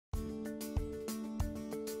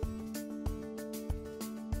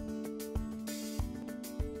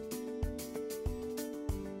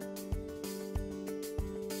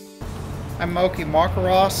I'm Moki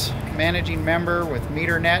Makaros, managing member with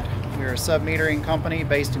MeterNet. We're a submetering company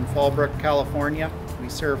based in Fallbrook, California. We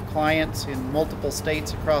serve clients in multiple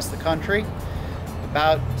states across the country.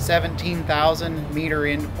 About 17,000 meter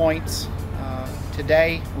endpoints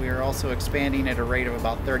today. We are also expanding at a rate of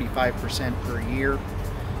about 35% per year.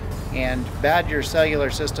 And Badger Cellular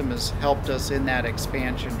System has helped us in that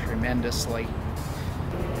expansion tremendously.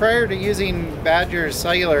 Prior to using Badger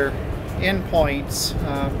Cellular endpoints,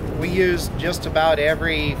 we used just about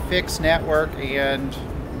every fixed network and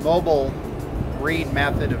mobile read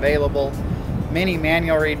method available, many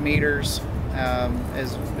manual read meters,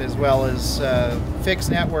 as well as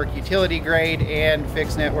fixed network utility grade and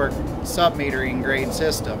fixed network submetering grade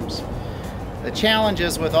systems. The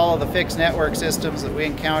challenges with all of the fixed network systems that we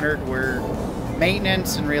encountered were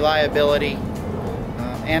maintenance and reliability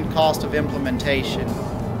and cost of implementation.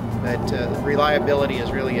 But reliability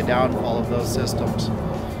is really a downfall of those systems.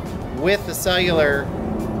 With the cellular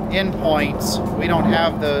endpoints, we don't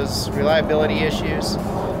have those reliability issues.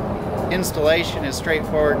 Installation is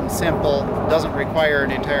straightforward and simple, doesn't require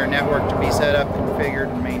an entire network to be set up,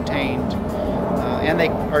 configured, and maintained. And they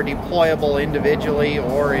are deployable individually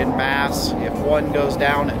or in mass. If one goes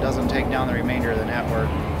down, it doesn't take down the remainder of the network.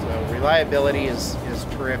 So reliability is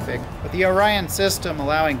terrific. With the Orion system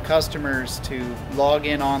allowing customers to log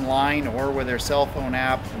in online or with their cell phone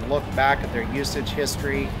app and look back at their usage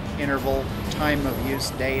history, interval, time of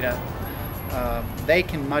use data, they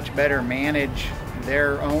can much better manage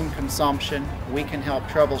their own consumption. We can help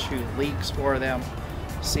troubleshoot leaks for them,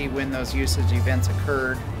 see when those usage events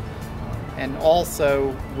occurred. And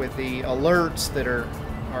also with the alerts that are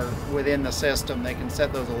within the system, they can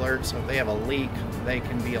set those alerts so if they have a leak, they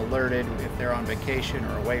can be alerted if they're on vacation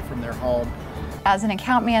or away from their home. As an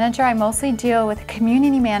account manager, I mostly deal with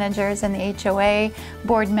community managers and the HOA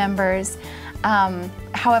board members.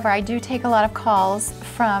 However, I do take a lot of calls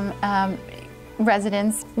from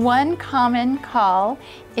residents. One common call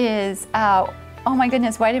is, oh my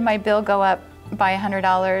goodness, why did my bill go up by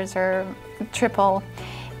 $100 or triple?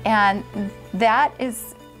 And that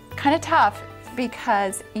is kind of tough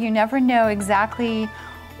because you never know exactly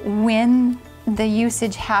when the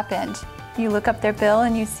usage happened. You look up their bill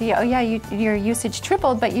and you see, oh yeah, your usage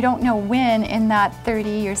tripled, but you don't know when in that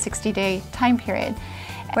 30 or 60-day time period.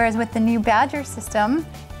 Whereas with the new Badger system,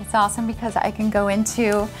 it's awesome because I can go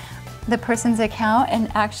into the person's account and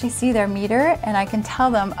actually see their meter, and I can tell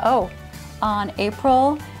them, oh, on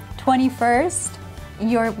April 21st,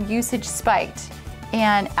 your usage spiked.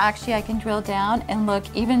 And actually I can drill down and look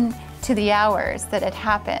even to the hours that it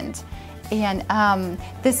happened. And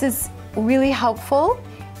this is really helpful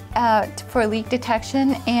for leak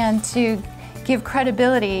detection and to give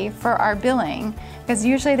credibility for our billing, because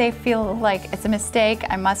usually they feel like it's a mistake,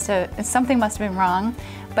 something must have been wrong,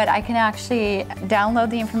 but I can actually download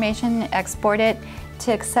the information, export it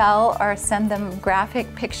to Excel, or send them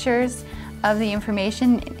graphic pictures of the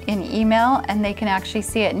information in email, and they can actually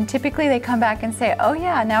see it. And typically they come back and say, oh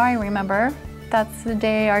yeah, now I remember, that's the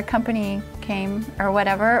day our company came or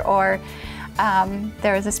whatever, or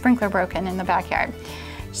there was a sprinkler broken in the backyard.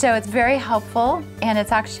 So it's very helpful, and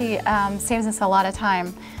it's actually saves us a lot of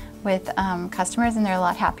time with customers, and they're a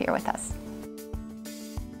lot happier with us.